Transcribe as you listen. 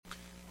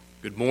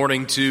Good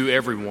morning to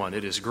everyone.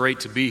 It is great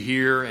to be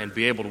here and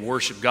be able to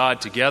worship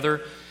God together.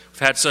 We've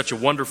had such a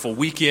wonderful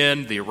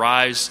weekend. The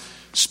Arise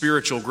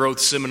Spiritual Growth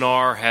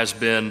Seminar has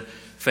been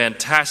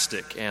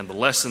fantastic, and the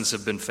lessons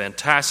have been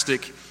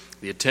fantastic.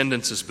 The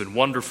attendance has been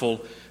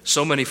wonderful.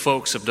 So many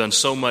folks have done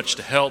so much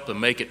to help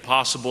and make it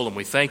possible, and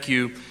we thank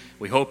you.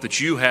 We hope that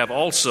you have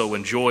also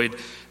enjoyed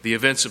the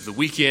events of the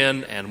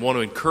weekend and want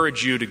to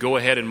encourage you to go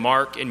ahead and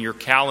mark in your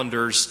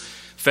calendars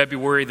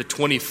February the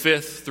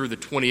 25th through the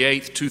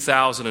 28th,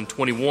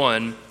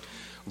 2021.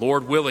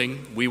 Lord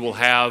willing, we will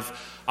have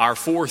our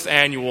fourth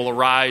annual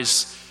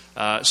Arise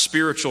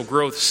Spiritual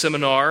Growth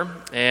Seminar,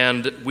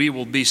 and we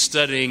will be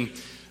studying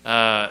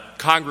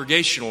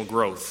congregational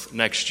growth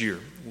next year.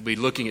 We'll be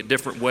looking at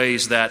different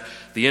ways that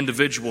the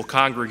individual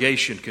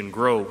congregation can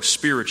grow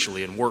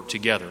spiritually and work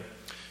together.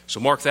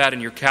 So mark that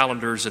in your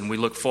calendars, and we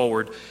look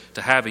forward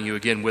to having you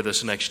again with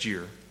us next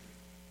year.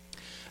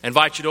 I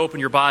invite you to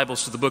open your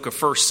Bibles to the book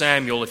of 1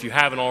 Samuel. If you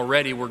haven't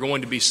already, we're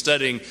going to be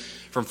studying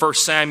from 1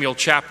 Samuel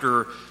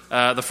chapter,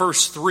 the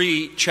first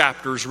three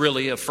chapters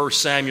really of 1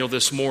 Samuel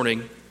this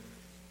morning.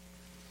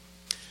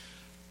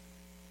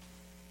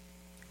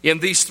 In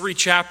these three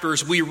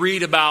chapters, we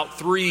read about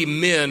three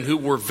men who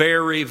were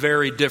very,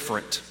 very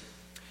different.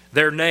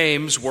 Their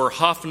names were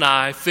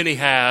Hophni,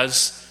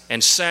 Phinehas,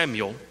 and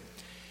Samuel.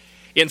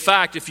 In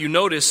fact, if you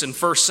notice in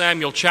 1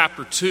 Samuel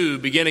chapter 2,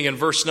 beginning in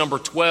verse number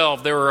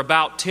 12, there are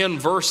about 10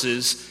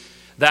 verses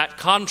that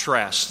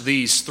contrast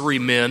these three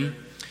men.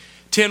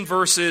 10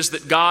 verses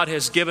that God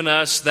has given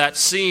us that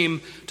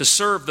seem to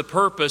serve the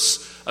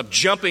purpose of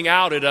jumping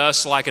out at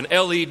us like an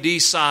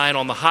LED sign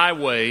on the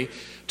highway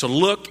to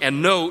look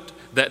and note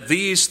that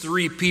these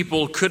three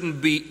people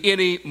couldn't be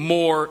any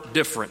more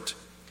different.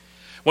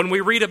 When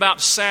we read about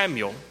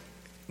Samuel,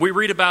 we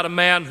read about a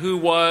man who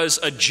was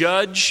a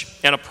judge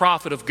and a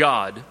prophet of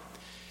God.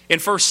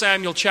 In 1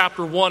 Samuel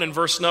chapter 1 and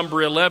verse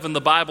number 11,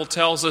 the Bible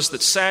tells us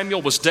that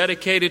Samuel was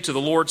dedicated to the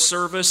Lord's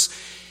service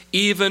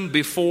even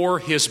before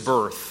his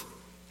birth.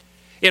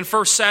 In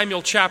 1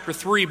 Samuel chapter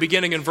 3,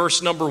 beginning in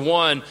verse number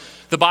 1,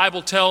 the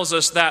Bible tells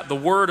us that the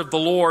word of the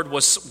Lord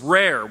was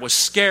rare, was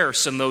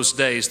scarce in those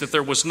days, that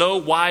there was no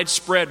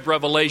widespread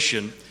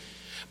revelation.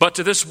 But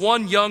to this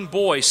one young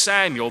boy,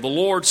 Samuel, the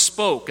Lord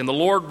spoke and the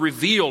Lord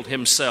revealed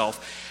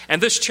himself.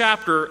 And this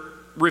chapter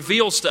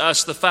reveals to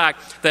us the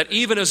fact that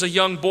even as a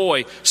young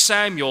boy,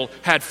 Samuel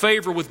had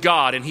favor with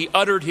God and he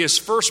uttered his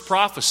first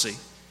prophecy.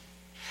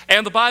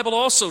 And the Bible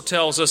also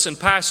tells us in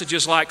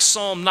passages like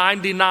Psalm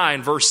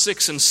 99, verse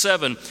 6 and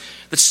 7,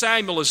 that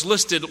Samuel is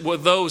listed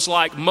with those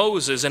like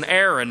Moses and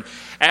Aaron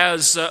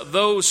as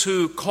those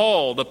who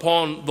called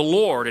upon the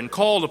Lord and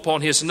called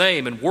upon his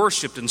name and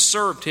worshiped and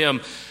served him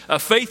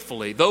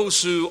faithfully,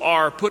 those who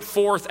are put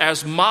forth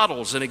as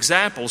models and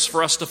examples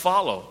for us to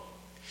follow.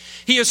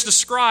 He is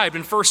described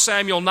in 1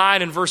 Samuel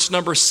 9 and verse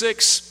number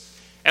 6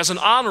 as an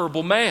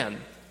honorable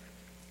man.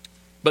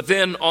 But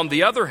then on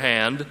the other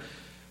hand,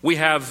 we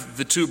have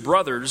the two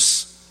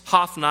brothers,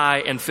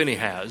 Hophni and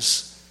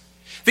Phinehas.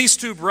 These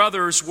two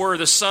brothers were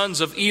the sons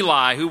of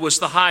Eli, who was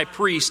the high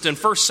priest. And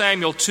 1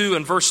 Samuel 2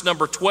 and verse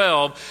number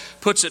 12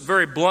 puts it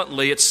very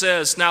bluntly. It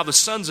says, "Now the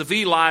sons of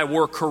Eli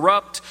were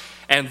corrupt,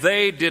 and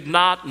they did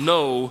not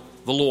know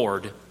the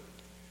Lord."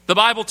 The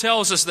Bible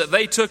tells us that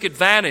they took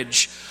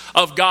advantage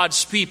of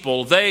God's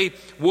people. They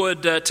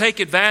would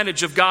take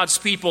advantage of God's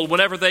people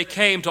whenever they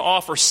came to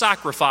offer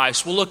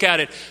sacrifice. We'll look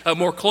at it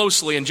more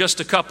closely in just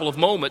a couple of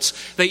moments.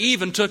 They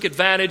even took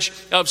advantage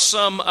of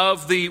some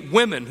of the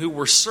women who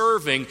were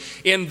serving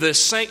in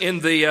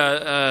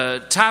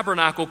the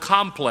tabernacle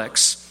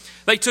complex.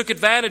 They took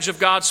advantage of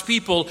God's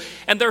people,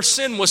 and their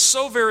sin was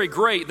so very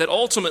great that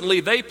ultimately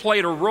they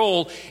played a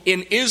role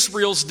in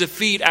Israel's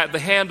defeat at the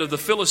hand of the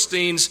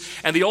Philistines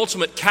and the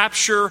ultimate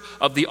capture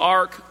of the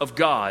Ark of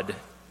God.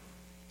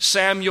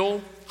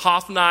 Samuel,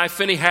 Hophni,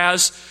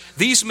 Phinehas,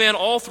 these men,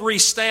 all three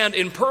stand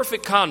in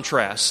perfect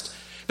contrast.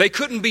 They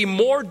couldn't be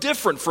more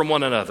different from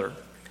one another,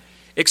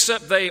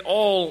 except they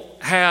all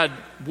had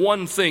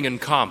one thing in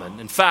common.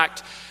 In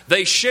fact,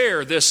 they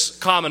share this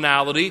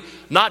commonality,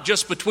 not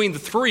just between the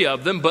three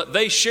of them, but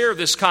they share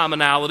this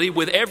commonality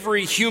with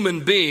every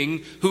human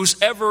being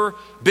who's ever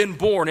been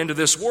born into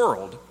this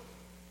world.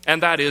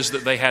 And that is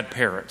that they had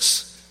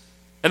parents.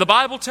 And the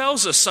Bible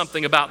tells us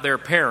something about their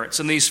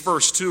parents in these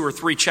first 2 or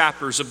 3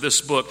 chapters of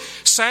this book.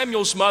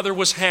 Samuel's mother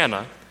was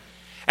Hannah.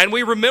 And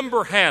we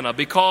remember Hannah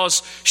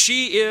because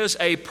she is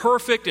a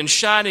perfect and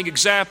shining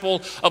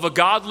example of a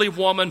godly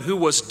woman who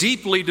was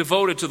deeply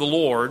devoted to the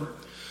Lord,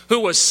 who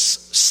was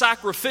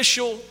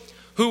sacrificial,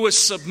 who was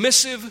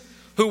submissive,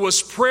 who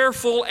was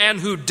prayerful,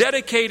 and who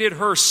dedicated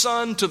her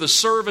son to the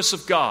service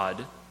of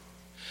God.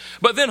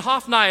 But then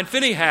Hophni and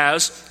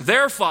Phinehas,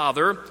 their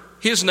father,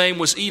 his name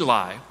was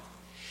Eli.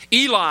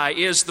 Eli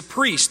is the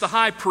priest, the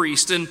high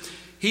priest, and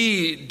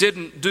he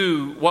didn't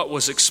do what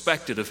was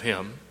expected of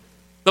him.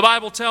 The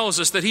Bible tells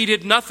us that he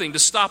did nothing to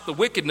stop the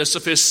wickedness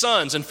of his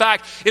sons. In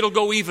fact, it'll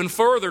go even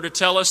further to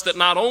tell us that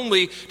not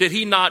only did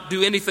he not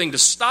do anything to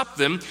stop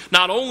them,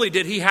 not only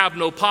did he have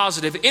no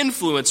positive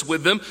influence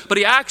with them, but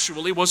he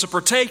actually was a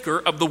partaker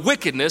of the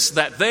wickedness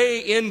that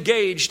they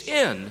engaged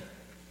in.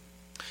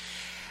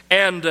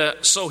 And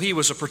so he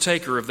was a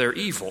partaker of their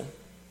evil.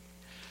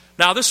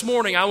 Now, this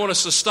morning, I want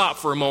us to stop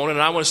for a moment,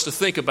 and I want us to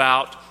think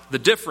about the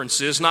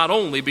differences not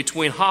only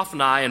between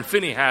Hophni and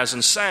Phinehas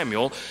and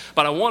Samuel,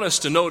 but I want us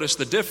to notice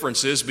the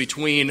differences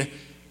between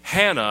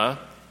Hannah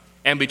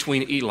and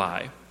between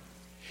Eli.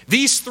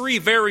 These three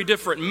very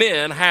different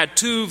men had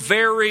two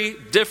very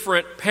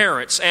different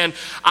parents, and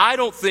I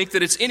don't think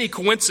that it's any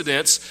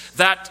coincidence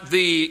that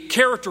the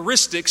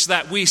characteristics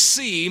that we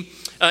see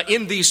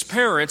in these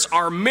parents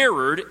are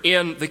mirrored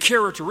in the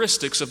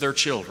characteristics of their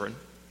children.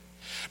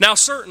 Now,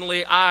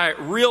 certainly, I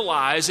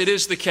realize it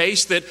is the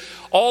case that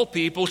all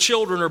people,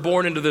 children, are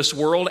born into this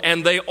world,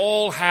 and they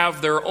all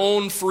have their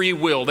own free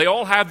will. They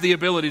all have the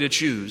ability to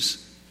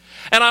choose.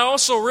 And I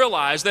also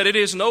realize that it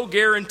is no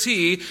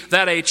guarantee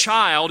that a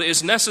child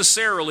is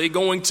necessarily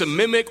going to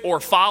mimic or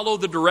follow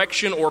the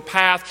direction or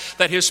path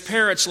that his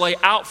parents lay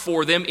out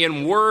for them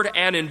in word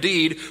and in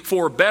deed,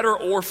 for better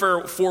or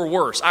for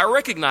worse. I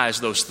recognize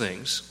those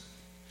things.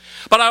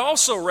 But I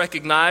also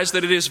recognize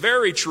that it is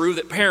very true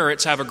that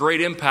parents have a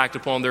great impact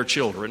upon their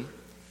children.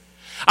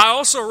 I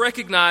also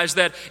recognize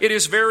that it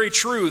is very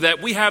true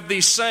that we have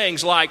these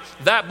sayings like,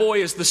 that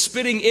boy is the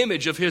spitting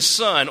image of his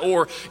son,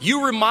 or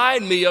you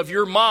remind me of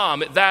your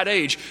mom at that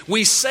age.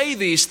 We say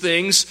these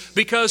things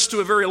because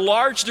to a very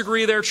large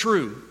degree they're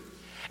true.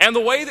 And the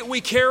way that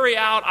we carry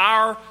out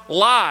our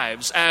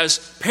lives as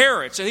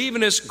parents and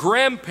even as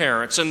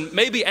grandparents and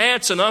maybe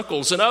aunts and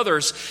uncles and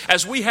others,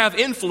 as we have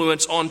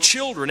influence on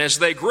children as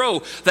they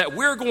grow, that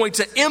we're going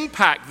to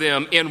impact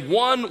them in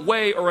one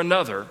way or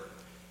another.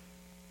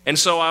 And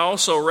so I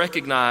also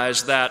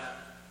recognize that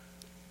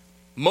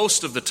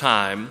most of the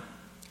time,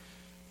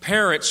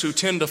 parents who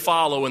tend to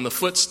follow in the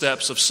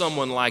footsteps of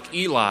someone like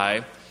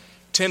Eli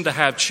tend to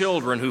have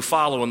children who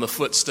follow in the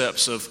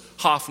footsteps of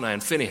Hophni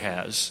and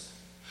Phinehas.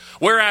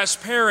 Whereas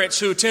parents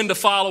who tend to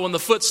follow in the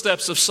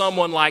footsteps of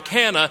someone like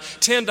Hannah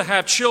tend to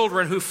have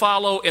children who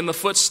follow in the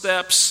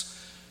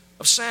footsteps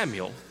of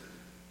Samuel.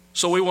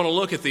 So we want to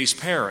look at these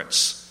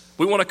parents.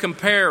 We want to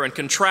compare and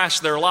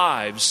contrast their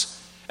lives.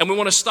 And we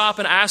want to stop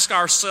and ask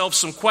ourselves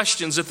some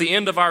questions at the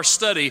end of our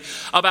study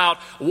about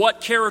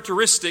what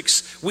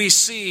characteristics we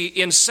see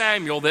in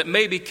Samuel that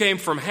maybe came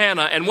from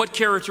Hannah, and what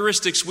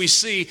characteristics we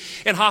see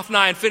in Hophni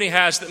and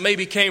Phinehas that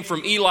maybe came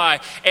from Eli,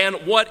 and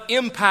what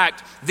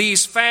impact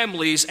these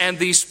families and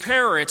these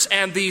parents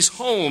and these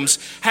homes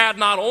had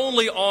not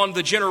only on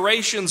the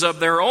generations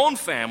of their own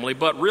family,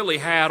 but really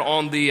had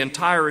on the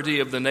entirety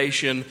of the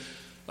nation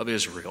of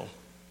Israel.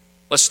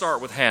 Let's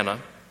start with Hannah.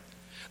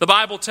 The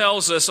Bible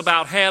tells us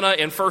about Hannah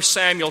in 1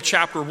 Samuel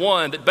chapter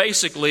 1 that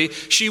basically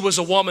she was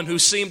a woman who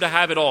seemed to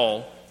have it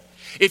all.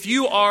 If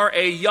you are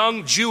a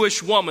young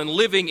Jewish woman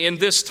living in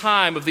this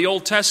time of the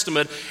Old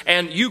Testament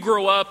and you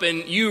grow up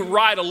and you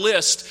write a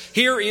list,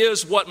 here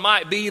is what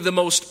might be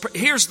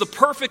here's the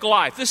perfect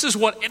life. This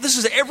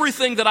is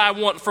everything that I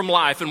want from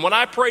life. And when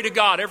I pray to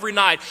God every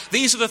night,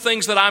 these are the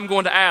things that I'm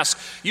going to ask.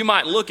 You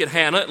might look at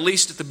Hannah, at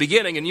least at the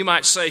beginning, and you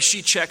might say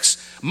she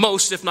checks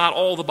most, if not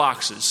all, the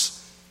boxes.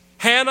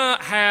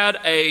 Hannah had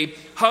a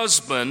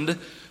husband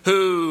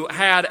who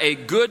had a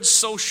good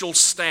social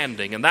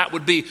standing, and that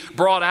would be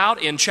brought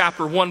out in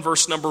chapter 1,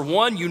 verse number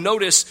 1. You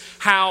notice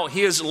how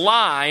his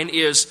line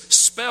is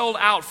spelled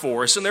out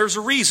for us, and there's a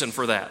reason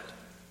for that.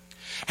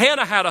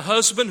 Hannah had a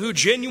husband who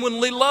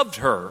genuinely loved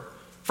her.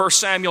 1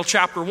 Samuel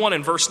chapter 1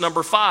 and verse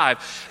number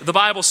 5, the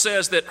Bible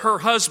says that her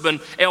husband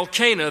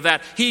Elkanah,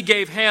 that he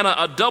gave Hannah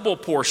a double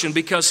portion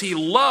because he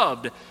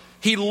loved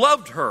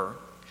her.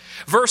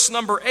 Verse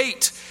number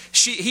 8,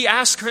 he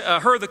asked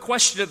her the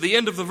question at the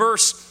end of the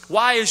verse,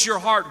 why is your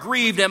heart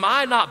grieved? Am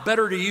I not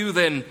better to you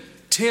than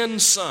 10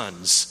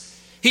 sons?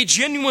 He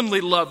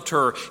genuinely loved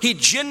her. He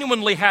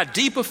genuinely had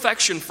deep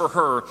affection for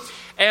her.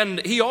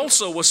 And he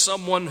also was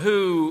someone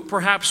who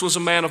perhaps was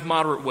a man of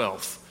moderate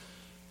wealth.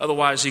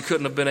 Otherwise, he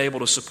couldn't have been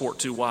able to support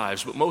 2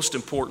 wives. But most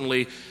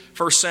importantly,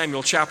 1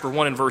 Samuel chapter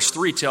 1 and verse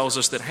 3 tells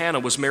us that Hannah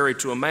was married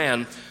to a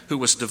man who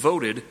was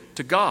devoted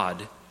to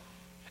God.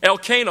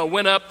 Elkanah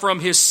went up from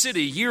his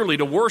city yearly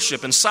to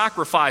worship and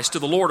sacrifice to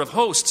the Lord of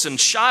hosts in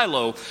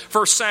Shiloh,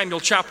 1 Samuel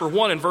chapter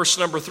 1 and verse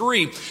number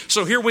 3.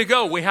 So here we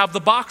go. We have the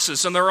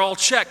boxes and they're all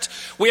checked.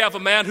 We have a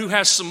man who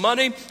has some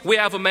money. We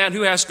have a man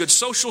who has good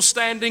social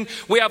standing.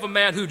 We have a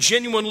man who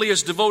genuinely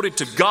is devoted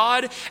to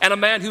God, and a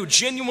man who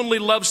genuinely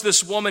loves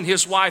this woman,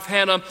 his wife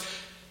Hannah.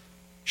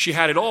 She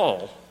had it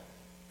all,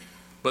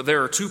 but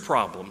there are 2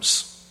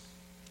 problems.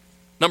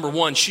 Number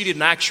 1, she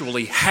didn't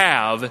actually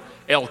have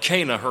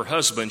Elkanah, her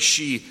husband.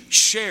 She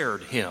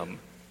shared him.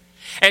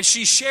 And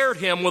she shared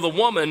him with a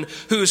woman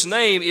whose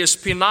name is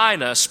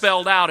Peninnah,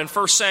 spelled out in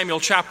 1 Samuel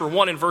chapter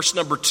 1 and verse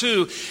number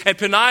 2. And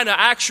Peninnah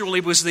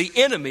actually was the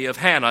enemy of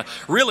Hannah.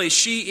 Really,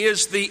 she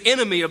is the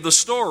enemy of the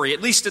story,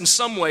 at least in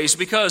some ways,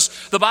 because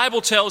the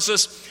Bible tells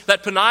us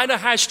that Peninnah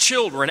has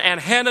children and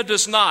Hannah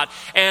does not.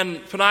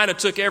 And Peninnah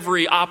took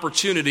every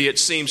opportunity, it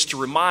seems,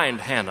 to remind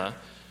Hannah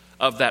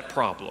of that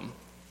problem,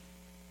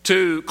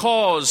 to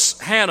cause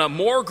Hannah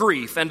more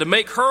grief and to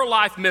make her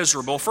life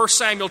miserable. 1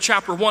 Samuel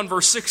chapter 1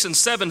 verse 6 and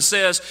 7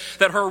 says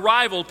that her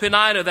rival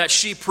Peninnah, that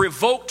she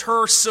provoked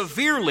her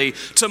severely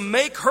to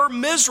make her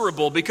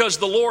miserable because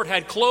the Lord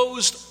had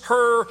closed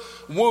her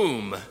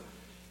womb.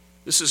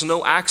 This is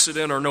no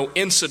accident or no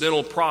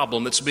incidental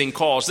problem that's being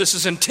caused. This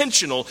is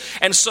intentional.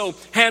 And so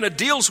Hannah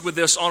deals with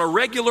this on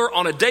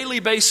a daily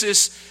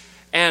basis.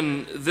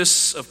 And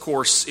this, of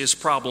course, is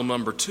problem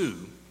number 2,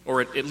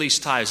 or it at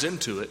least ties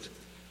into it.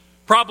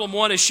 Problem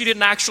 1 is she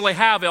didn't actually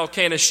have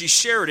Elkanah. She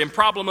shared him.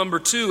 Problem number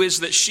 2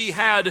 is that she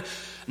had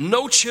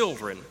no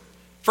children.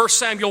 1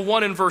 Samuel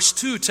 1 and verse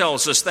 2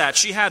 tells us that.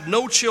 She had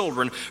no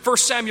children. 1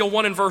 Samuel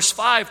 1 and verse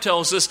 5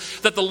 tells us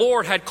that the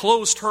Lord had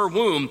closed her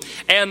womb.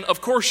 And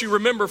of course you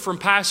remember from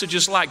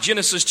passages like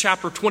Genesis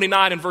chapter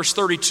 29 and verse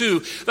 32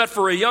 that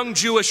for a young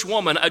Jewish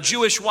woman, a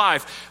Jewish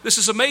wife, this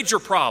is a major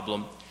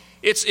problem.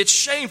 It's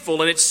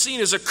shameful and it's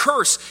seen as a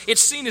curse. It's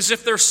seen as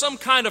if there's some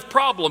kind of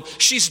problem.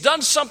 She's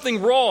done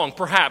something wrong,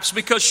 perhaps,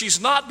 because she's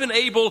not been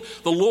able,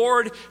 the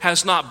Lord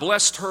has not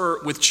blessed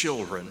her with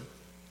children.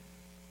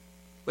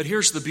 But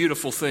here's the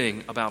beautiful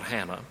thing about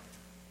Hannah.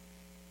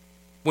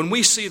 When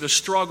we see the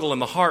struggle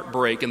and the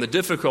heartbreak and the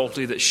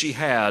difficulty that she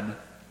had,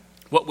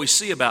 what we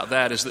see about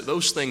that is that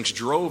those things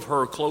drove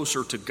her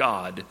closer to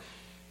God.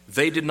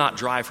 They did not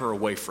drive her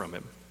away from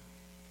Him.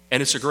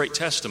 And it's a great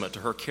testament to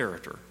her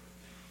character.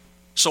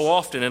 So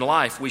often in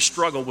life we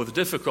struggle with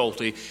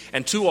difficulty,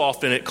 and too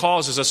often it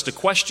causes us to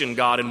question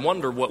God and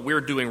wonder what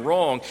we're doing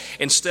wrong,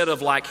 instead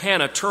of, like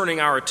Hannah, turning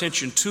our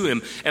attention to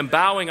Him and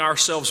bowing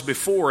ourselves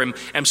before Him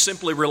and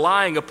simply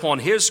relying upon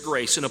His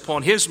grace and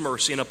upon His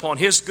mercy and upon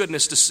His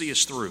goodness to see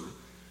us through.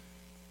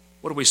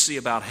 What do we see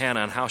about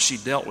Hannah and how she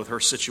dealt with her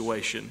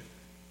situation?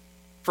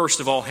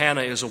 First of all,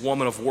 Hannah is a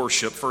woman of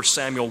worship. 1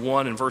 Samuel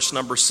 1 and verse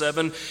number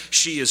 7,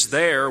 she is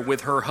there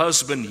with her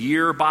husband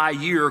year by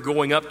year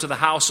going up to the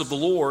house of the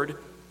Lord.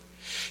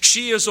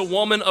 She is a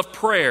woman of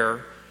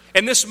prayer.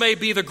 And this may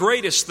be the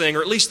greatest thing,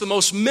 or at least the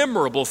most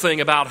memorable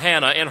thing about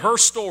Hannah and her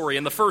story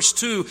in the first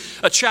 2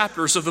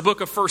 chapters of the book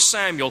of 1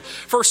 Samuel.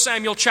 1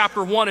 Samuel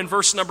chapter 1 and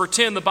verse number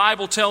 10, the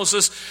Bible tells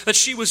us that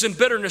she was in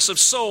bitterness of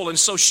soul, and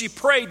so she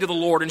prayed to the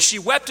Lord and she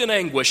wept in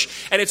anguish.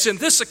 And it's in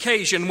this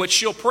occasion which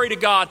she'll pray to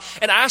God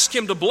and ask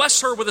Him to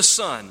bless her with a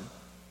son.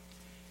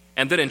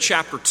 And then in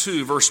chapter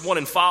 2, verse 1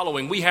 and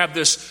following, we have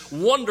this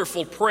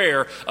wonderful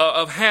prayer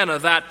of Hannah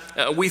that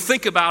we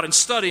think about and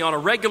study on a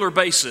regular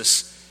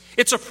basis.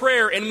 It's a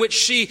prayer in which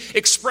she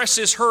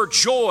expresses her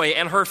joy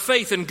and her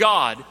faith in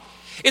God.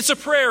 It's a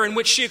prayer in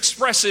which she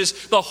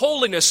expresses the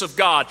holiness of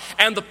God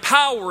and the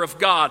power of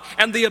God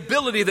and the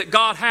ability that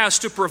God has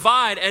to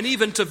provide and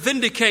even to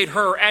vindicate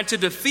her and to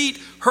defeat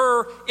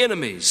her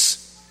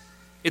enemies.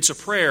 It's a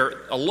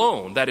prayer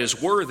alone that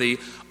is worthy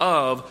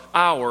of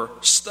our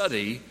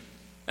study,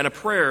 and a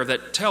prayer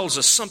that tells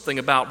us something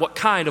about what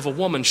kind of a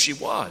woman she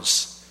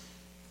was.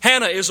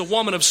 Hannah is a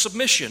woman of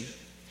submission.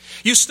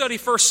 You study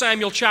 1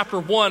 Samuel chapter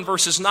 1,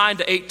 verses 9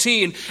 to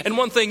 18, and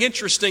one thing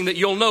interesting that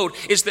you'll note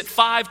is that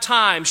 5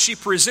 times she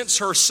presents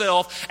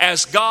herself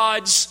as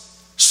God's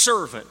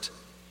servant.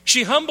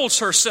 She humbles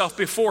herself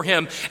before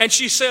Him, and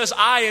she says,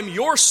 I am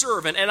your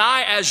servant, and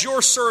I, as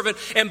your servant,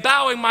 am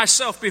bowing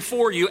myself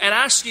before you and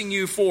asking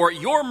you for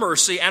your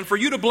mercy and for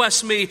you to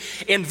bless me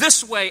in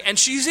this way. And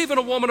she's even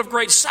a woman of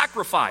great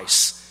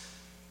sacrifice.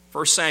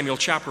 1 Samuel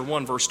chapter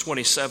 1, verse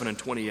 27 and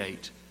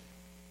 28.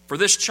 For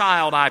this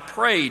child I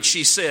prayed,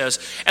 she says,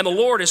 and the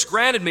Lord has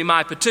granted me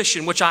my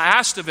petition, which I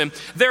asked of Him.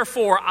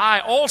 Therefore I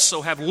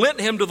also have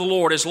lent him to the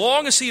Lord. As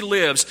long as he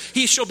lives,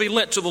 he shall be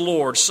lent to the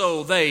Lord.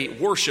 So they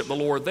worship the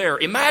Lord there.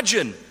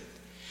 Imagine,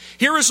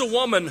 here is a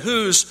woman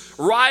whose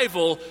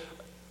rival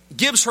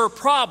gives her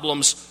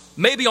problems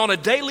maybe on a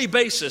daily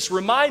basis,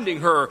 reminding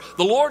her,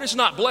 the Lord has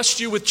not blessed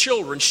you with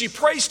children. She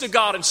prays to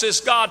God and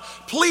says, God,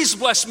 please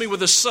bless me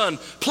with a son.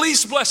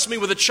 Please bless me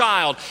with a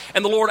child.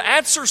 And the Lord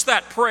answers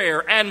that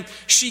prayer, and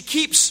she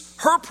keeps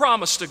her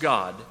promise to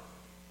God.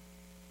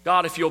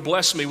 God, if you'll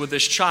bless me with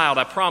this child,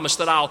 I promise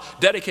that I'll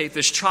dedicate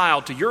this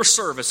child to your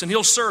service, and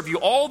he'll serve you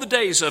all the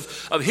days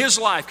of his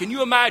life. Can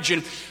you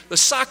imagine the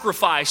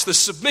sacrifice, the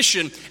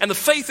submission, and the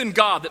faith in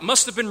God that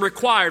must have been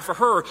required for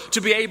her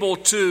to be able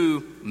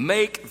to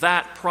make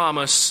that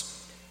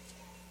promise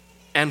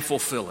and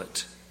fulfill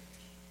it?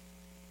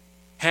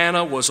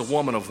 Hannah was a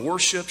woman of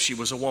worship. She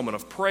was a woman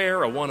of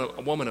prayer, a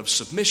woman of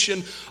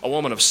submission, a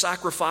woman of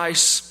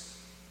sacrifice.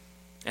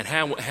 And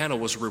Hannah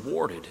was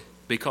rewarded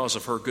because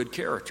of her good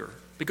character,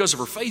 because of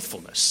her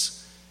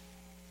faithfulness.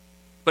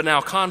 But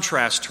now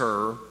contrast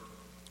her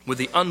with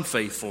the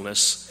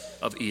unfaithfulness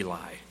of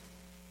Eli.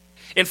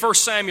 In 1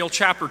 Samuel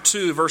chapter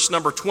 2, verse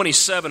number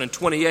 27 and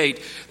 28,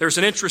 there's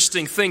an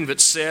interesting thing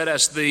that's said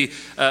as the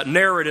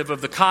narrative of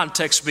the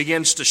context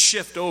begins to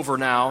shift over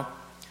now.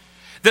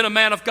 Then a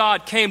man of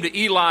God came to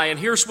Eli, and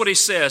here's what he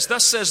says.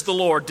 Thus says the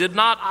Lord, did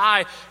not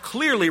I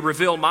clearly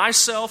reveal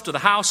myself to the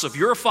house of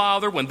your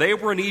father when they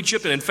were in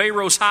Egypt and in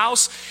Pharaoh's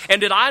house? And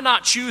did I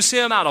not choose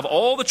him out of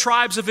all the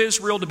tribes of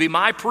Israel to be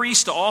my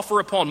priest, to offer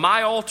upon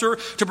my altar,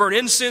 to burn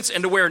incense,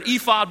 and to wear an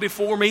ephod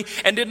before me?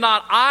 And did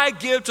not I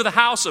give to the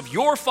house of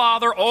your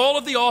father all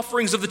of the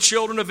offerings of the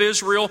children of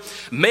Israel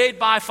made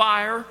by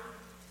fire?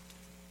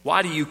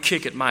 Why do you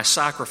kick at my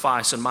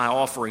sacrifice and my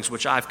offerings,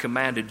 which I've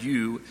commanded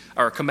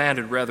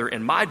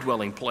in my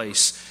dwelling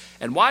place?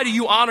 And why do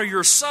you honor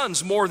your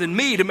sons more than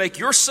me, to make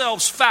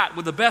yourselves fat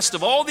with the best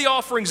of all the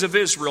offerings of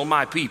Israel,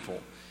 my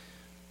people?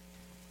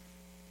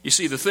 You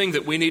see, the thing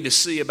that we need to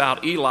see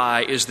about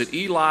Eli is that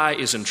Eli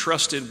is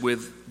entrusted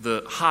with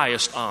the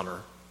highest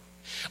honor.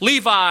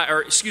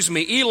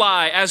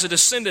 Eli, as a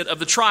descendant of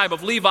the tribe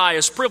of Levi,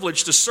 is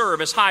privileged to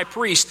serve as high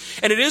priest.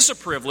 And it is a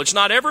privilege.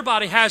 Not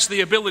everybody has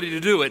the ability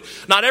to do it.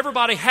 Not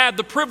everybody had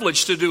the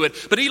privilege to do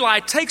it. But Eli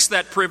takes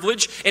that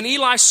privilege and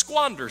Eli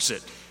squanders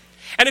it.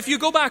 And if you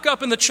go back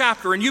up in the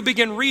chapter and you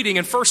begin reading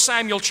in 1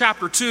 Samuel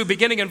chapter 2,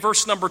 beginning in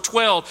verse number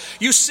 12,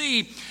 you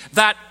see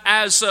that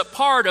as a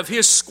part of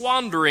his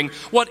squandering,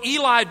 what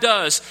Eli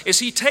does is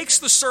he takes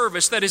the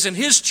service that is in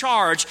his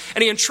charge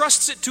and he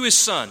entrusts it to his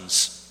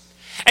sons.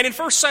 And in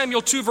 1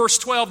 Samuel 2 verse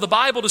 12, the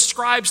Bible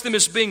describes them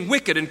as being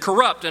wicked and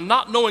corrupt and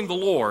not knowing the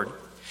Lord.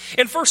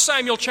 In 1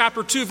 Samuel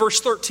chapter 2 verse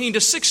 13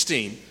 to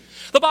 16,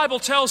 the Bible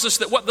tells us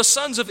that what the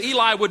sons of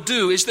Eli would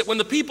do is that when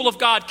the people of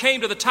God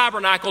came to the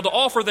tabernacle to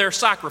offer their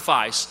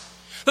sacrifice,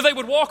 that they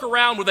would walk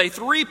around with a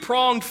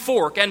three-pronged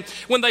fork, and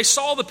when they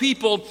saw the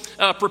people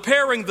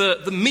preparing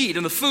the meat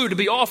and the food to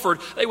be offered,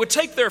 they would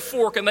take their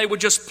fork and they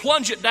would just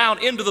plunge it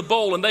down into the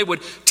bowl and they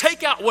would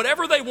take out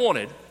whatever they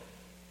wanted.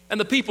 And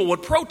the people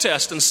would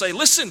protest and say,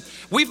 listen,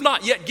 we've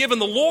not yet given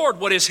the Lord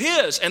what is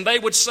his. And they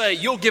would say,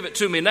 you'll give it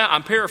to me now.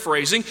 I'm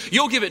paraphrasing.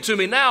 You'll give it to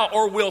me now,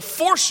 or we'll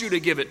force you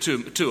to give it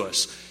to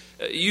us.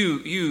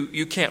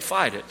 You can't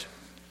fight it.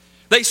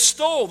 They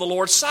stole the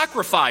Lord's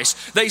sacrifice.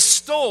 They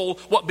stole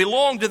what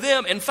belonged to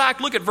them. In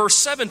fact, look at verse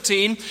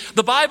 17.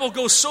 The Bible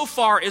goes so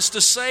far as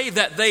to say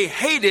that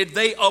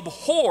they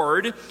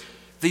abhorred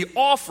the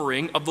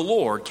offering of the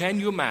Lord. Can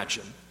you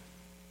imagine?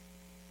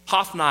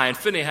 Hophni and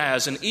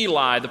Phinehas and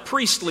Eli, the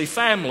priestly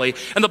family.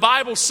 And the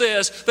Bible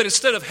says that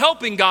instead of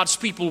helping God's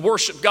people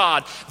worship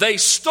God, they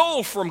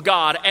stole from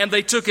God and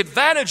they took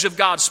advantage of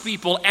God's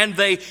people and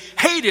they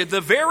hated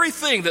the very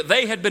thing that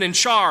they had been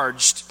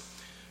charged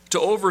to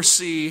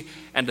oversee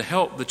and to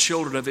help the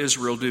children of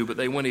Israel do. But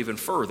they went even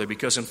further,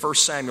 because in 1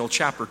 Samuel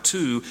chapter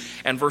 2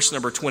 and verse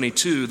number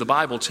 22, the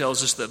Bible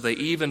tells us that they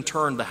even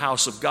turned the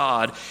house of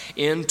God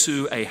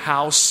into a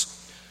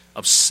house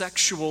of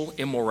sexual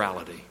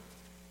immorality.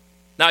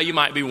 Now, you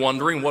might be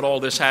wondering what all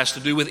this has to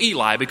do with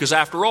Eli, because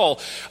after all,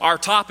 our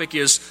topic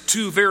is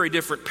two very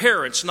different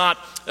parents, not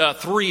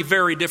three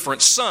very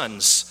different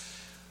sons.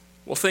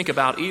 Well, think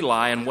about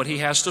Eli and what he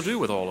has to do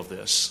with all of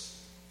this.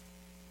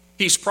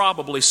 He's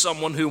probably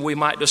someone who we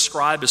might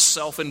describe as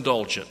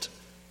self-indulgent.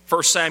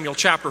 1 Samuel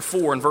chapter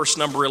 4 and verse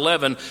number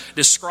 11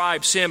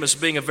 describes him as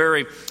being a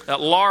very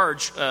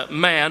large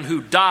man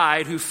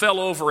who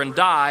fell over and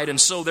died, and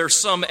so there's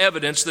some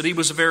evidence that he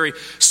was a very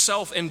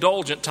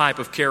self-indulgent type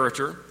of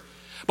character.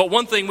 But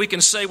one thing we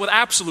can say with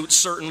absolute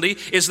certainty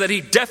is that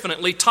he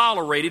definitely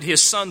tolerated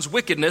his son's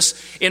wickedness.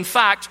 In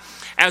fact,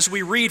 as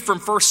we read from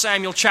 1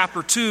 Samuel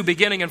chapter 2,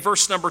 beginning in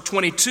verse number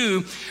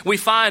 22, we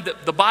find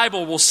that the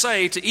Bible will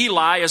say to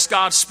Eli, as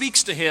God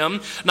speaks to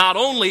him, not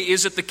only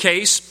is it the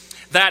case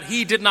that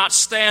he did not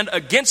stand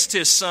against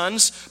his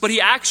sons, but he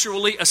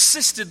actually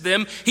assisted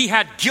them. He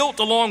had guilt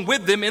along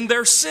with them in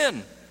their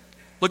sin.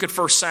 Look at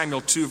 1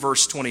 Samuel 2,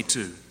 verse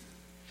 22.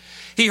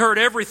 He heard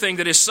everything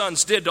that his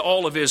sons did to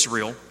all of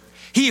Israel.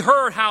 He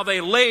heard how they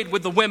laid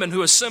with the women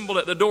who assembled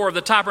at the door of the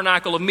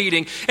tabernacle of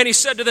meeting. And he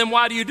said to them,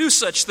 why do you do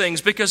such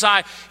things? Because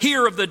I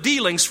hear of the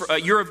dealings,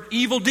 your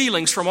evil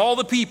dealings from all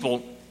the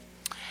people.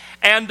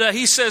 And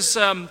he says,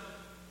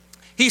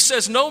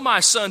 no,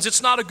 my sons,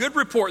 it's not a good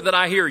report that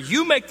I hear.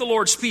 You make the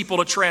Lord's people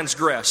to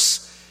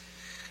transgress.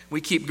 We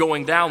keep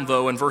going down,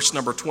 though, in verse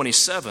number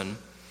 27.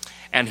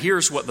 And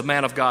here's what the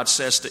man of God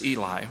says to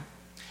Eli.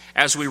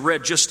 As we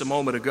read just a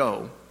moment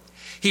ago,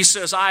 he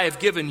says, I have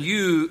given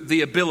you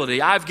the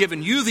ability, I've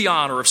given you the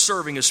honor of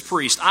serving as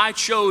priest. I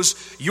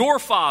chose your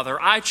father,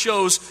 I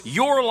chose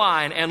your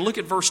line. And look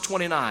at verse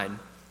 29.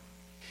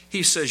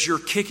 He says, you're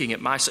kicking at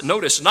my son.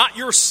 Notice, not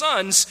your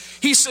sons.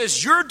 He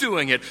says, you're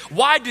doing it.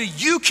 Why do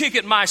you kick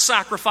at my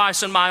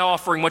sacrifice and my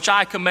offering, which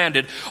I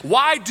commanded?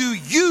 Why do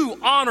you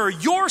honor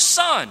your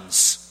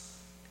sons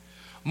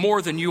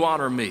more than you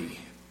honor me?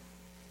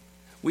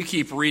 We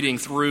keep reading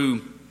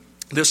through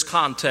this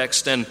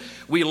context, and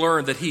we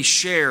learn that he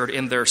shared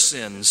in their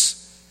sins.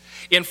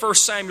 In 1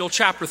 Samuel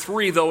chapter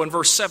 3, though, in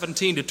verse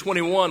 17 to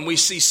 21, we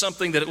see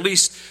something that, at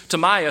least to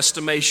my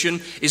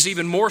estimation, is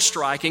even more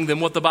striking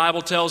than what the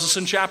Bible tells us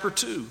in chapter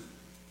 2.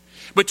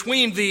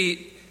 Between the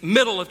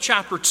middle of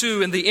chapter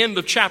 2 and the end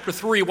of chapter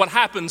 3, what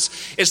happens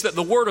is that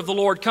the word of the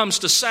Lord comes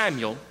to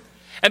Samuel.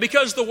 And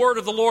because the word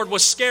of the Lord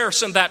was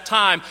scarce in that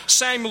time,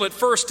 Samuel at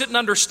first didn't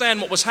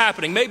understand what was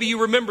happening. Maybe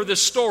you remember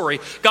this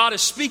story. God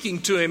is speaking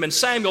to him, and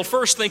Samuel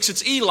first thinks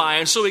it's Eli,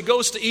 and so he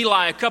goes to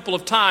Eli a couple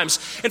of times.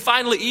 And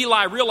finally,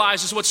 Eli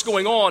realizes what's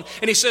going on,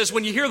 and he says,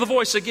 when you hear the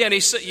voice again, you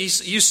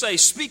say,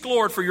 "Speak,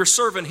 Lord, for your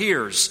servant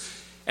hears."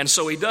 And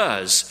so he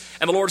does.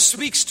 And the Lord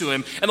speaks to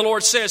him, and the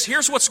Lord says,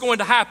 here's what's going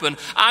to happen.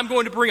 I'm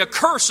going to bring a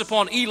curse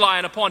upon Eli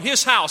and upon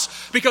his house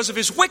because of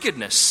his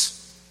wickedness.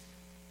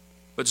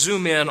 But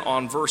zoom in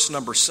on verse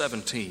number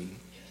 17.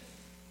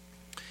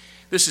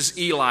 This is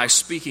Eli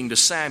speaking to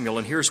Samuel,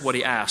 and here's what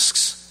he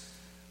asks.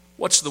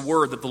 "What's the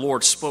word that the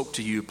Lord spoke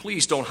to you?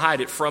 Please don't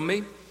hide it from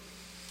me.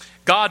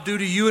 God do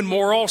to you and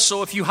more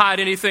also if you hide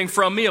anything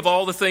from me of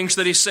all the things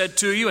that he said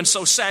to you." And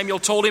so Samuel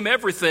told him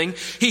everything.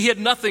 He hid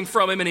nothing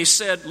from him, and he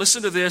said,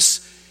 listen to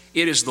this,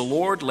 "It is the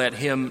Lord, let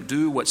him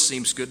do what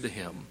seems good to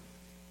him."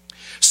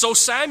 So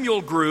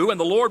Samuel grew, and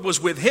the Lord was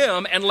with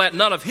him, and let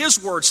none of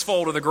his words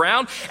fall to the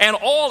ground. And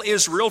all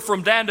Israel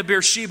from Dan to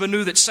Beersheba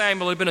knew that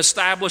Samuel had been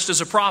established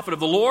as a prophet of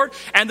the Lord.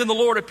 And then the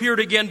Lord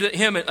appeared again to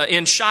him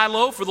in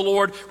Shiloh, for the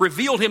Lord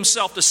revealed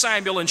himself to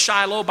Samuel in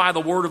Shiloh by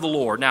the word of the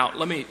Lord. Now,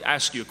 let me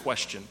ask you a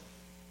question.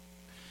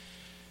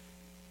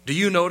 Do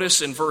you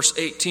notice in verse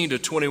 18 to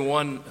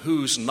 21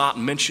 who's not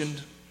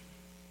mentioned?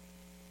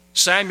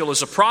 Samuel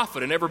is a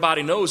prophet, and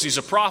everybody knows he's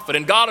a prophet.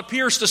 And God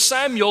appears to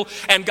Samuel,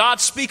 and God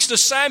speaks to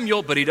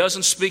Samuel, but he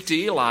doesn't speak to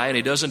Eli, and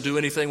he doesn't do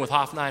anything with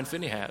Hophni and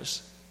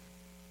Phinehas.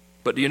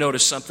 But do you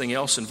notice something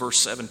else in verse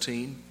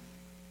 17?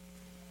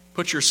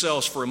 Put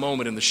yourselves for a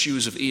moment in the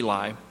shoes of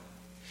Eli.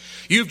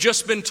 You've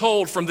just been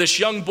told from this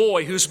young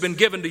boy who's been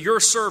given to your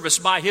service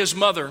by his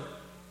mother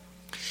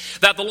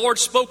that the Lord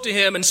spoke to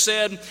him and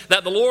said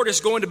that the Lord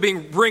is going to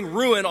bring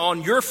ruin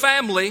on your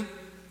family.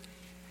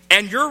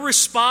 And your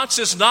response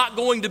is not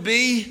going to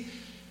be,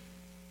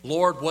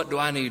 "Lord, what do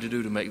I need to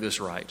do to make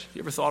this right?"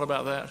 You ever thought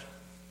about that?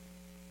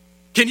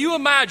 Can you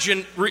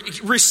imagine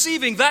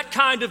receiving that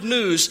kind of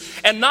news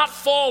and not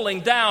falling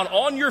down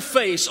on your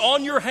face,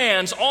 on your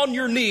hands, on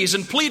your knees,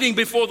 and pleading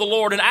before the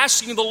Lord and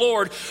asking the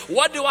Lord,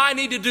 what do I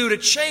need to do to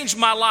change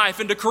my life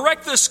and to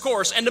correct this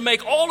course and to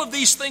make all of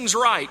these things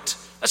right?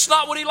 That's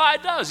not what Eli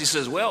does. He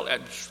says, well,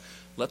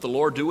 let the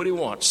Lord do what he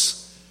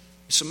wants.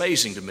 It's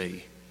amazing to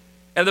me.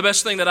 And the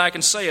best thing that I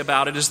can say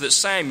about it is that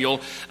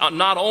Samuel,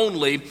 not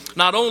only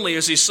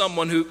is he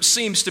someone who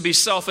seems to be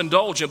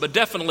self-indulgent, but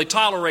definitely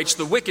tolerates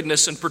the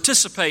wickedness and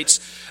participates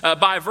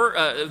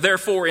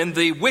therefore in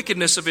the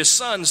wickedness of his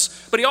sons,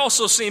 but he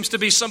also seems to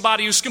be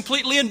somebody who's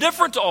completely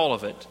indifferent to all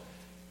of it.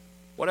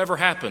 Whatever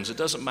happens, it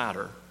doesn't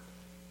matter.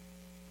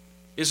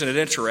 Isn't it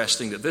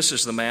interesting that this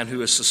is the man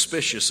who is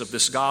suspicious of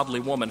this godly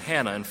woman,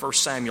 Hannah, in 1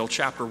 Samuel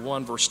chapter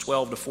 1, verse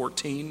 12 to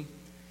 14?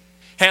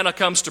 Hannah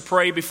comes to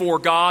pray before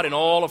God in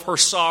all of her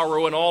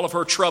sorrow and all of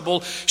her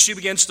trouble. She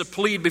begins to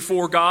plead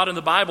before God, and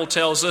the Bible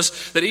tells us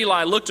that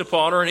Eli looked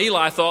upon her, and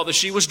Eli thought that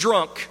she was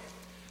drunk.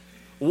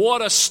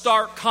 What a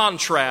stark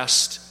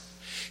contrast.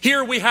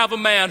 Here we have a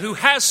man who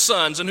has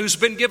sons and who's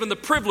been given the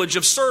privilege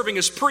of serving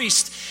as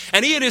priest,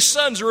 and he and his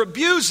sons are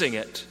abusing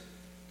it.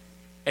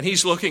 And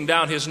he's looking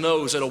down his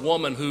nose at a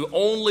woman who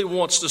only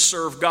wants to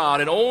serve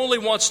God and only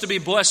wants to be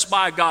blessed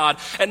by God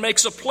and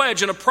makes a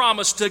pledge and a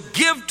promise to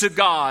give to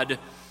God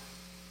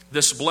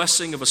this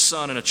blessing of a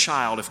son and a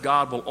child if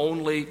God will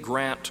only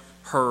grant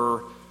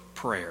her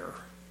prayer.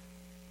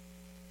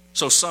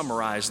 So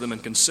summarize them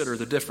and consider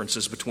the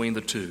differences between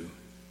the two.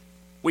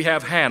 We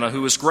have Hannah,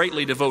 who is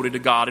greatly devoted to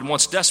God and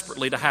wants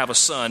desperately to have a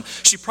son.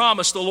 She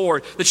promised the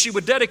Lord that she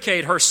would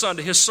dedicate her son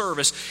to his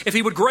service if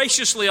he would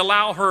graciously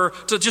allow her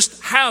to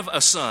just have a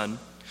son.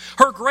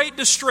 Her great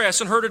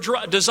distress and her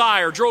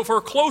desire drove her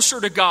closer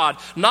to God,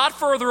 not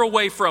further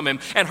away from him.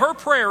 And her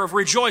prayer of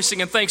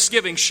rejoicing and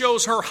thanksgiving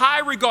shows her high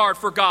regard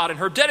for God and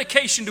her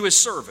dedication to his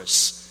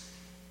service.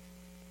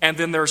 And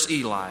then there's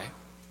Eli,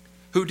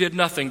 who did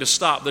nothing to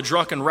stop the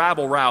drunken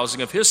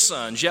rabble-rousing of his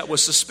sons, yet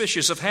was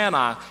suspicious of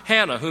Hannah,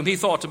 whom he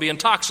thought to be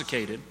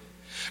intoxicated.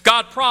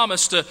 God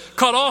promised to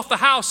cut off the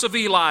house of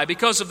Eli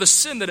because of the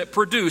sin that it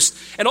produced.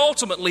 And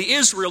ultimately,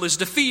 Israel is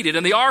defeated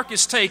and the ark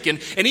is taken.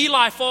 And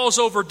Eli falls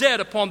over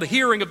dead upon the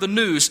hearing of the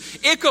news.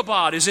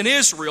 Ichabod is in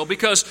Israel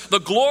because the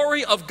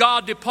glory of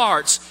God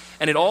departs.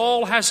 And it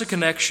all has a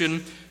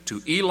connection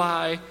to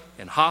Eli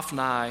and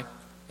Hophni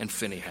and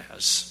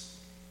Phinehas.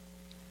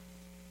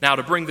 Now,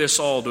 to bring this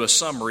all to a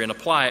summary and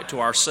apply it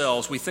to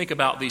ourselves, we think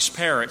about these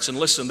parents, and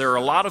listen, there are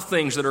a lot of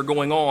things that are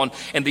going on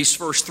in these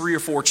first 3 or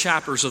 4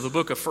 chapters of the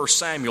book of 1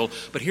 Samuel,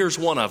 but here's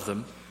one of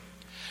them.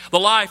 The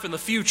life and the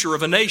future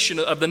of the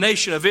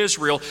nation of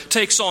Israel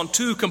takes on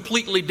 2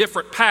 completely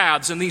different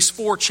paths in these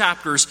 4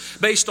 chapters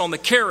based on the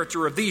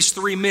character of these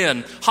 3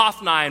 men,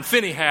 Hophni and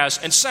Phinehas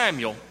and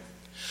Samuel.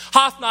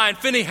 Hophni and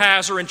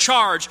Phinehas are in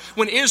charge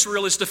when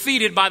Israel is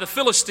defeated by the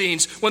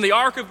Philistines, when the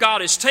ark of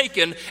God is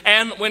taken,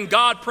 and when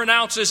God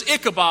pronounces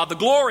Ichabod, the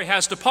glory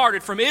has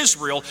departed from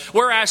Israel.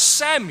 Whereas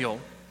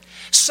Samuel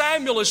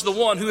Samuel is the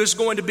one who is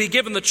going to be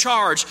given the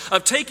charge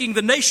of taking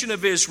the nation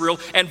of Israel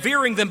and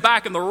veering them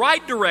back in the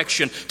right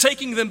direction,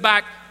 taking them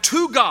back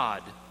to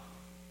God.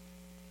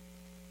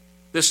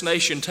 This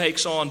nation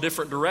takes on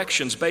different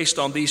directions based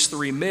on these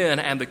three men,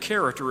 and the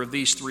character of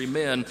these three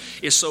men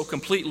is so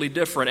completely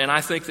different. And I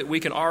think that we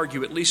can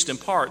argue, at least in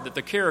part, that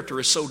the character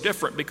is so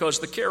different because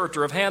the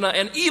character of Hannah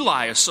and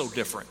Eli is so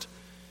different.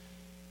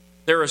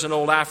 There is an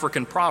old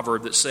African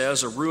proverb that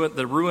says, the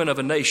ruin of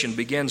a nation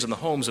begins in the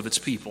homes of its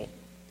people.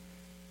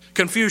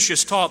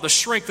 Confucius taught the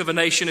strength of a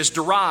nation is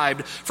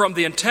derived from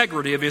the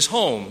integrity of his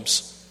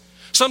homes.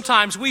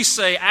 Sometimes we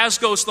say, as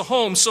goes the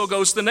home, so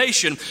goes the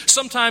nation.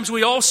 Sometimes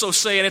we also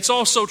say, and it's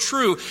also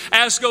true,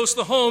 as goes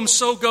the home,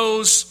 so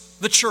goes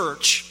the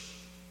church.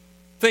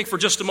 Think for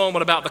just a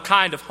moment about the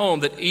kind of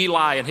home that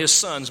Eli and his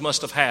sons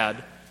must have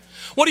had.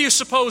 What do you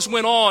suppose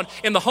went on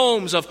in the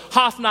homes of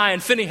Hophni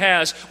and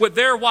Phinehas with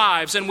their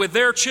wives and with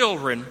their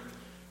children?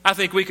 I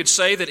think we could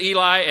say that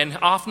Eli and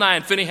Hophni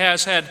and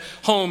Phinehas had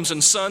homes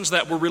and sons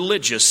that were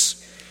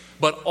religious,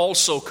 but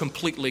also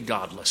completely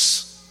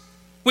godless.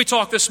 We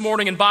talked this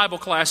morning in Bible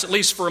class, at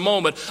least for a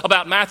moment,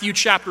 about Matthew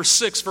chapter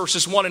 6,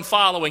 verses 1 and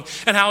following,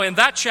 and how in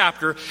that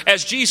chapter,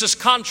 as Jesus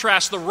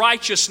contrasts the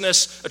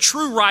righteousness, a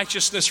true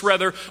righteousness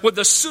rather, with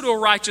the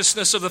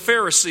pseudo-righteousness of the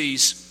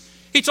Pharisees,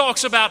 he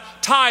talks about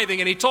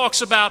tithing, and he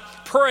talks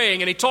about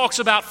praying, and he talks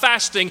about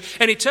fasting,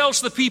 and he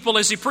tells the people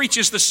as he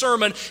preaches the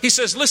sermon, he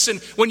says, listen,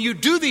 when you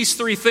do these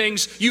three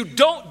things, you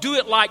don't do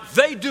it like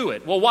they do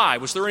it. Well, why?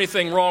 Was there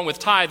anything wrong with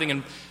tithing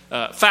and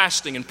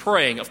fasting and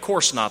praying? Of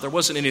course not. There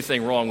wasn't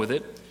anything wrong with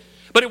it.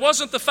 But it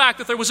wasn't the fact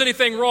that there was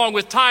anything wrong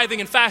with tithing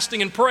and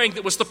fasting and praying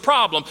that was the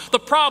problem. The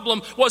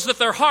problem was that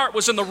their heart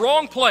was in the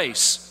wrong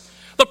place.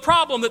 The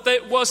problem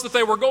was that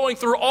they were going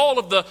through all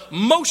of the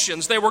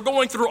motions. They were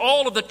going through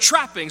all of the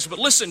trappings. But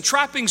listen,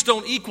 trappings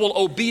don't equal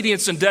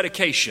obedience and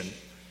dedication.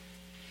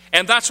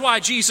 And that's why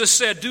Jesus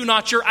said, do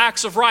not your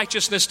acts of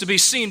righteousness to be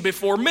seen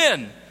before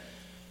men,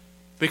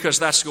 because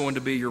that's going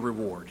to be your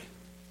reward.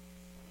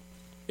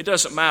 It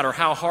doesn't matter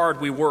how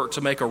hard we work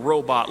to make a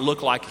robot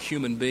look like a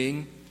human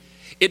being.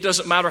 It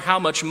doesn't matter how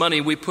much money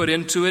we put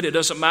into it. It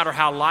doesn't matter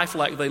how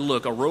lifelike they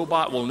look. A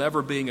robot will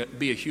never be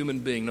a human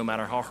being, no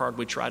matter how hard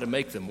we try to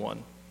make them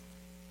one.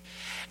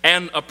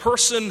 And a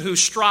person who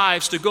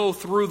strives to go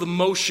through the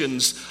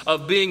motions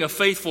of being a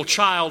faithful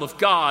child of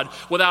God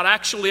without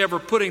actually ever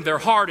putting their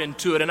heart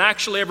into it and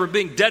actually ever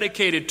being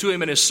dedicated to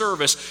Him in His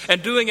service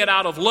and doing it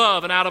out of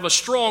love and out of a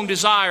strong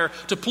desire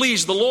to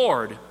please the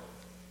Lord,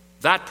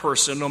 that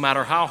person, no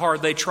matter how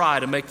hard they try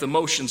to make the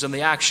motions and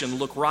the action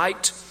look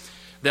right,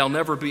 they'll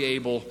never be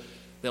able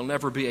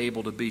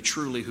to be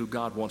truly who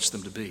God wants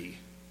them to be.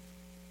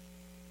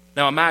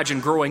 Now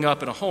imagine growing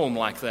up in a home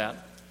like that.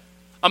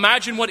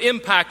 Imagine what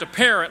impact a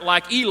parent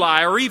like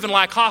Eli or even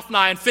like Hophni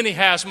and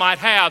Phinehas might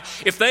have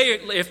if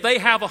they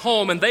have a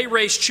home and they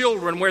raise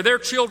children where their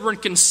children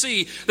can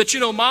see that,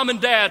 mom and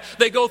dad,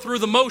 they go through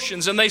the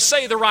motions and they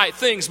say the right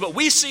things, but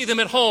we see them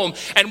at home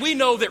and we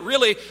know that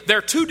really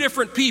they're two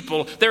different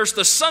people. There's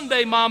the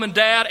Sunday mom and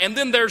dad, and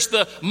then there's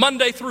the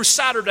Monday through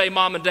Saturday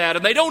mom and dad,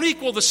 and they don't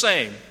equal the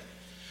same.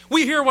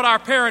 We hear what our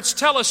parents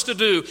tell us to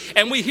do,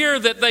 and we hear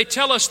that they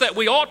tell us that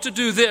we ought to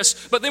do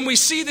this, but then we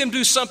see them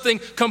do something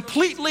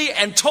completely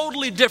and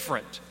totally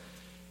different.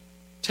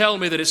 Tell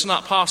me that it's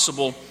not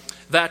possible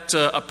that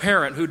a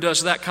parent who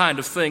does that kind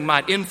of thing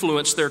might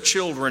influence their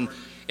children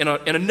in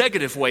a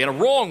negative way, in a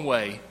wrong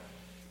way.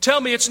 Tell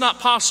me it's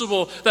not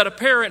possible that a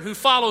parent who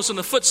follows in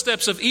the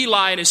footsteps of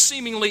Eli and is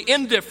seemingly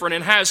indifferent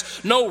and has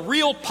no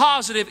real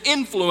positive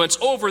influence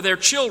over their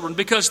children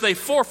because they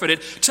forfeited.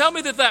 Tell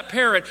me that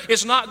parent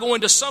is not going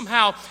to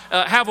somehow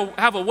have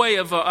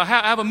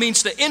a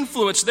means to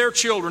influence their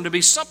children to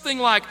be something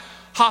like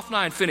Hophni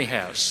and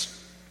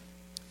Phinehas.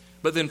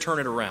 But then turn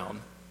it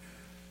around.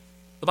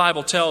 The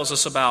Bible tells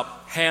us about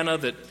Hannah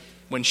that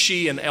when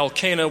she and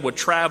Elkanah would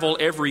travel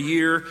every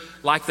year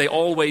like they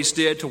always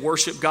did to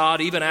worship God,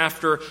 even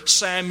after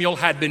Samuel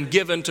had been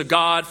given to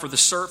God for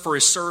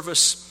his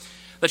service,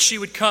 that she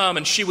would come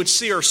and she would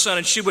see her son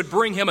and she would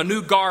bring him a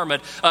new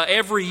garment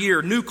every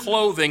year, new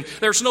clothing.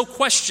 There's no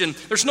question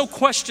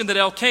that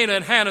Elkanah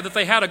and Hannah, that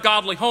they had a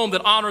godly home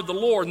that honored the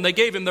Lord and they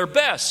gave Him their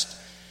best.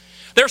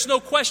 There's no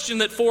question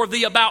that for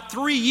the about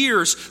 3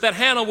 years that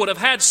Hannah would have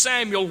had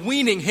Samuel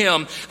weaning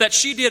him, that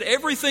she did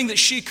everything that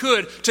she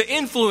could to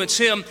influence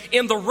him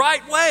in the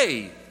right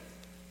way.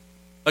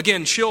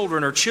 Again,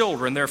 children are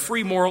children. They're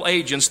free moral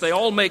agents. They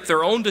all make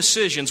their own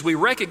decisions. We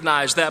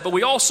recognize that, but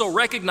we also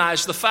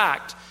recognize the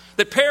fact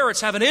that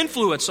parents have an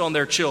influence on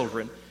their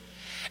children.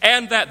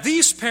 And that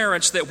these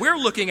parents that we're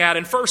looking at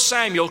in 1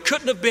 Samuel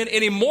couldn't have been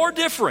any more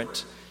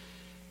different.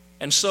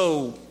 And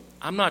so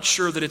I'm not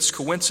sure that it's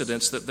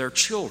coincidence that their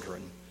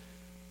children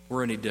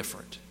were any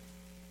different.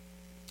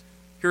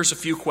 Here's a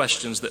few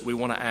questions that we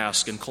want to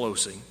ask in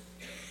closing.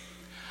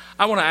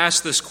 I want to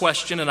ask this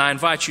question, and I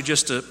invite you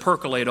just to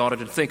percolate on it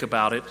and think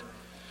about it.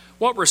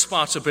 What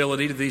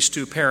responsibility do these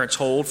two parents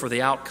hold for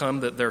the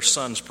outcome that their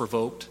sons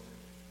provoked?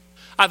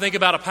 I think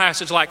about a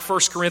passage like 1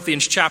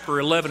 Corinthians chapter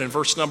 11 and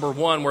verse number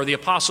 1, where the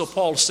Apostle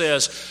Paul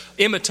says,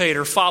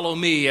 "Imitator, follow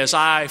me as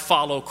I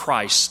follow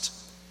Christ."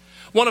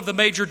 One of the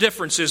major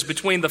differences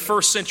between the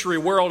first century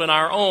world and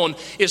our own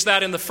is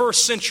that in the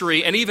first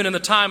century, and even in the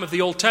time of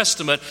the Old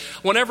Testament,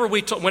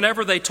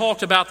 whenever they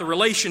talked about the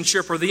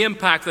relationship or the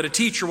impact that a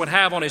teacher would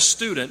have on his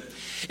student,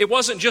 it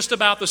wasn't just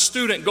about the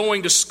student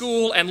going to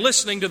school and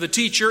listening to the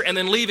teacher and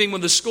then leaving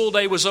when the school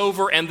day was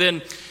over and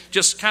then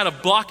just kind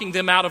of blocking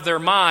them out of their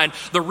mind.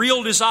 The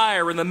real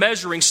desire and the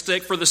measuring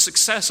stick for the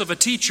success of a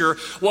teacher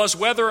was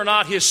whether or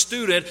not his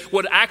student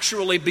would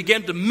actually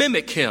begin to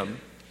mimic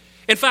him.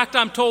 In fact,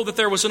 I'm told that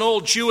there was an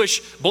old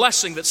Jewish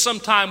blessing that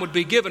sometime would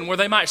be given where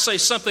they might say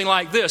something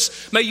like this: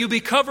 "May you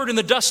be covered in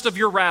the dust of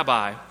your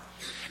rabbi."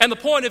 And the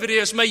point of it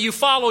is, may you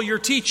follow your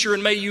teacher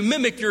and may you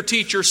mimic your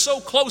teacher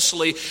so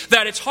closely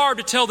that it's hard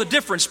to tell the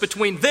difference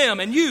between them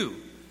and you.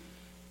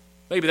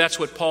 Maybe that's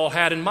what Paul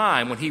had in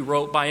mind when he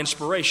wrote by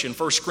inspiration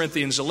 1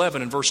 Corinthians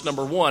 11 and verse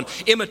number 1,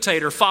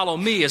 "Imitator, follow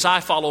me as I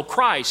follow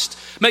Christ."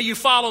 May you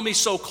follow me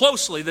so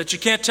closely that you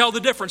can't tell the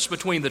difference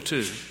between the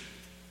two.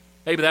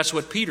 Maybe that's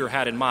what Peter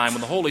had in mind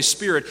when the Holy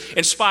Spirit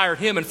inspired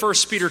him in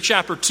 1 Peter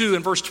chapter 2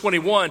 and verse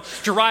 21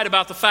 to write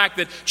about the fact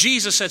that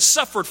Jesus had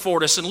suffered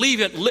for us and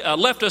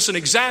left us an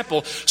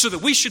example so that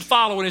we should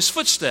follow in his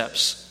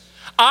footsteps.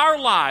 Our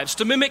lives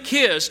to mimic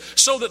his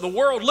so that the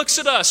world looks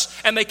at us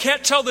and they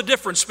can't tell the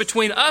difference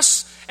between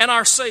us and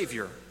our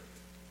Savior.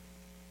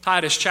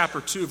 Titus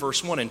chapter 2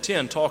 verse 1 and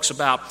 10 talks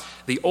about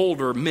the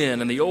older men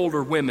and the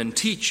older women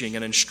teaching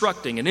and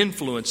instructing and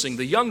influencing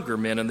the younger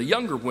men and the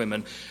younger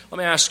women. Let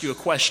me ask you a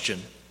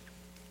question.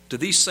 Do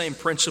these same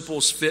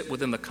principles fit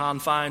within the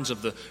confines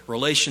of the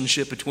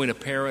relationship between a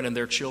parent and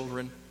their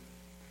children?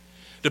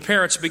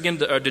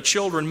 Do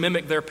children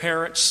mimic their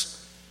parents?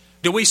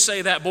 Do we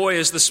say that boy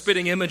is the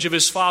spitting image of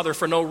his father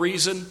for no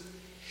reason?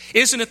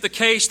 Isn't it the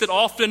case that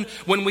often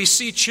when we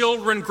see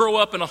children grow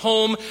up in a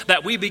home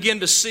that we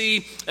begin to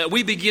see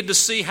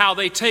how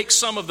they take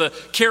some of the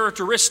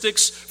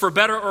characteristics, for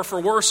better or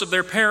for worse, of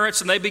their parents,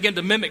 and they begin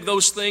to mimic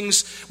those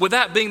things? With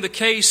that being the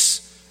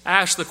case,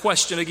 I ask the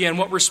question again,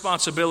 what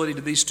responsibility do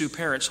these two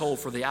parents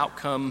hold for the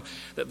outcome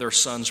that their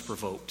sons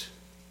provoked?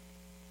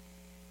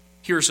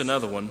 Here's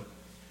another one.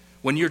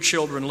 When your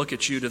children look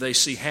at you, do they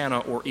see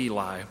Hannah or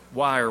Eli?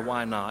 Why or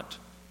why not?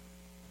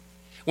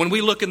 When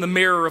we look in the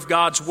mirror of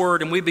God's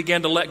Word and we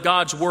begin to let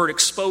God's Word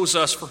expose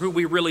us for who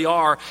we really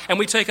are, and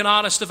we take an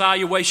honest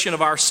evaluation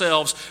of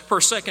ourselves per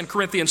 2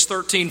 Corinthians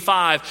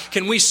 13:5,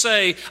 can we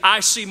say, I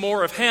see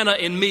more of Hannah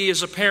in me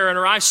as a parent,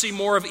 or I see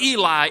more of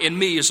Eli in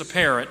me as a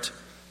parent?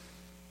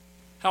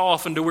 How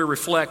often do we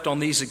reflect on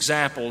these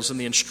examples and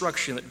the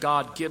instruction that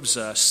God gives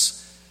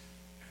us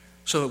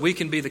so that we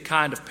can be the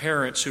kind of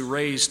parents who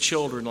raise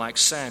children like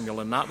Samuel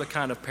and not the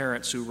kind of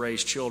parents who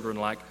raise children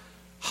like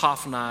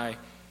Hophni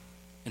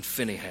and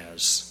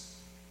Phinehas?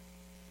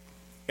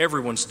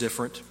 Everyone's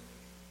different.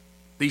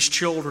 These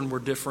children were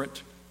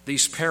different.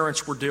 These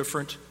parents were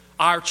different.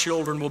 Our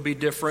children will be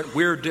different.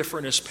 We're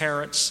different as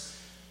parents.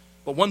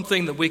 But one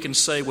thing that we can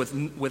say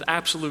with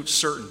absolute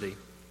certainty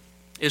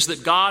is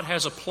that God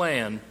has a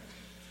plan.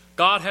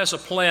 God has a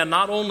plan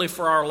not only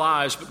for our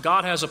lives, but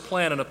God has a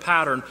plan and a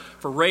pattern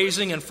for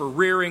raising and for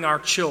rearing our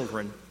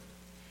children.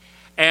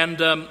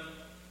 And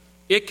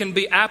it can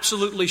be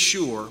absolutely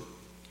sure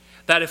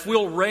that if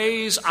we'll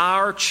raise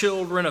our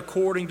children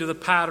according to the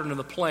pattern and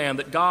the plan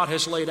that God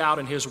has laid out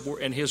in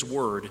His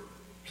Word,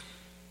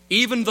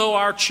 even though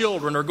our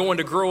children are going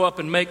to grow up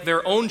and make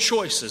their own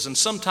choices, and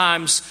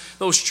sometimes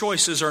those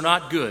choices are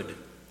not good,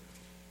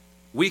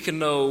 we can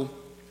know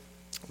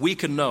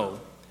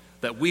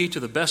that we, to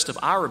the best of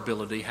our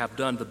ability, have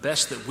done the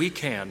best that we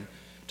can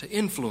to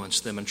influence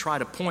them and try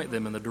to point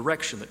them in the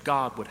direction that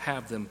God would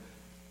have them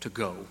to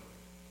go.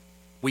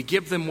 We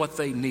give them what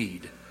they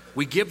need.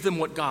 We give them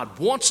what God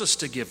wants us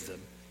to give them,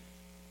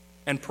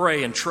 and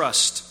pray and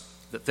trust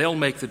that they'll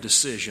make the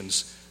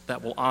decisions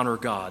that will honor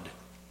God.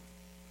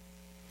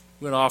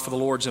 We're going to offer the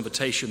Lord's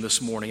invitation this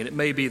morning, and it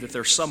may be that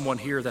there's someone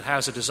here that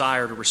has a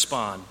desire to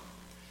respond.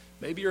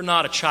 Maybe you're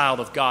not a child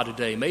of God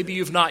today. Maybe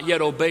you've not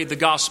yet obeyed the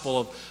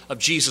gospel of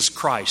Jesus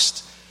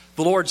Christ.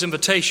 The Lord's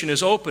invitation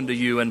is open to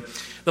you, and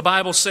the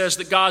Bible says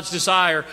that God's desire